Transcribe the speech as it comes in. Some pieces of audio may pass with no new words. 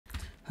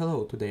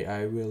Hello, today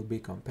I will be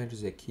comparing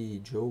the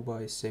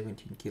KUJOBUY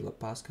 17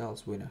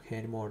 kilopascals with a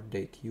Kenmore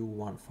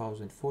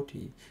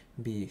DU1040.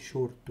 Be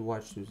sure to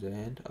watch to the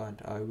end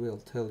and I will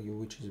tell you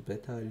which is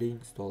better.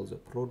 Links to all the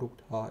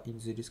product are in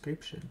the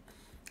description.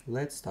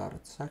 Let's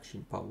start.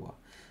 Suction power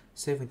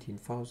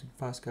 17,000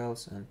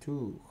 pascals and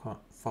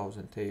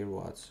 2000 air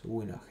watts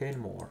with a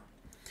Kenmore.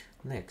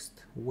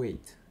 Next,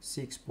 weight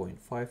 6.5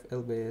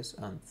 lbs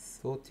and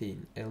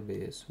 13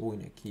 lbs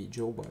with a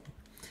KUJOBUY.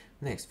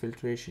 Next,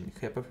 filtration,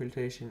 HEPA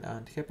filtration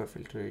and HEPA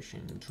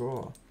filtration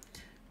drawer.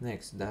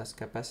 Next, dust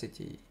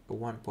capacity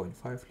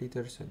 1.5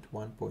 liters and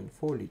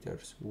 1.4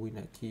 liters with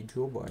a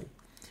KUJOBUY.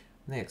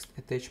 Next,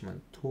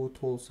 attachment 2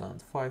 tools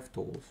and 5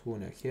 tools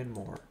with a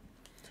Kenmore.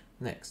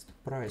 Next,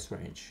 price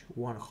range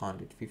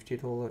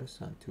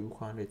 $150 and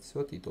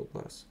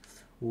 $230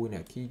 with a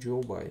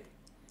KUJOBUY.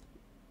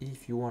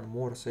 If you want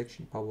more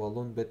suction power,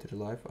 long battery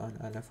life and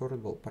an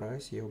affordable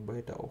price, you're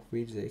better off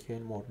with the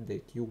Kenmore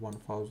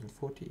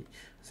DU1040.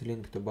 The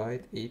link to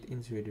buy it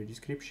in the video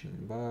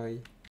description. Bye.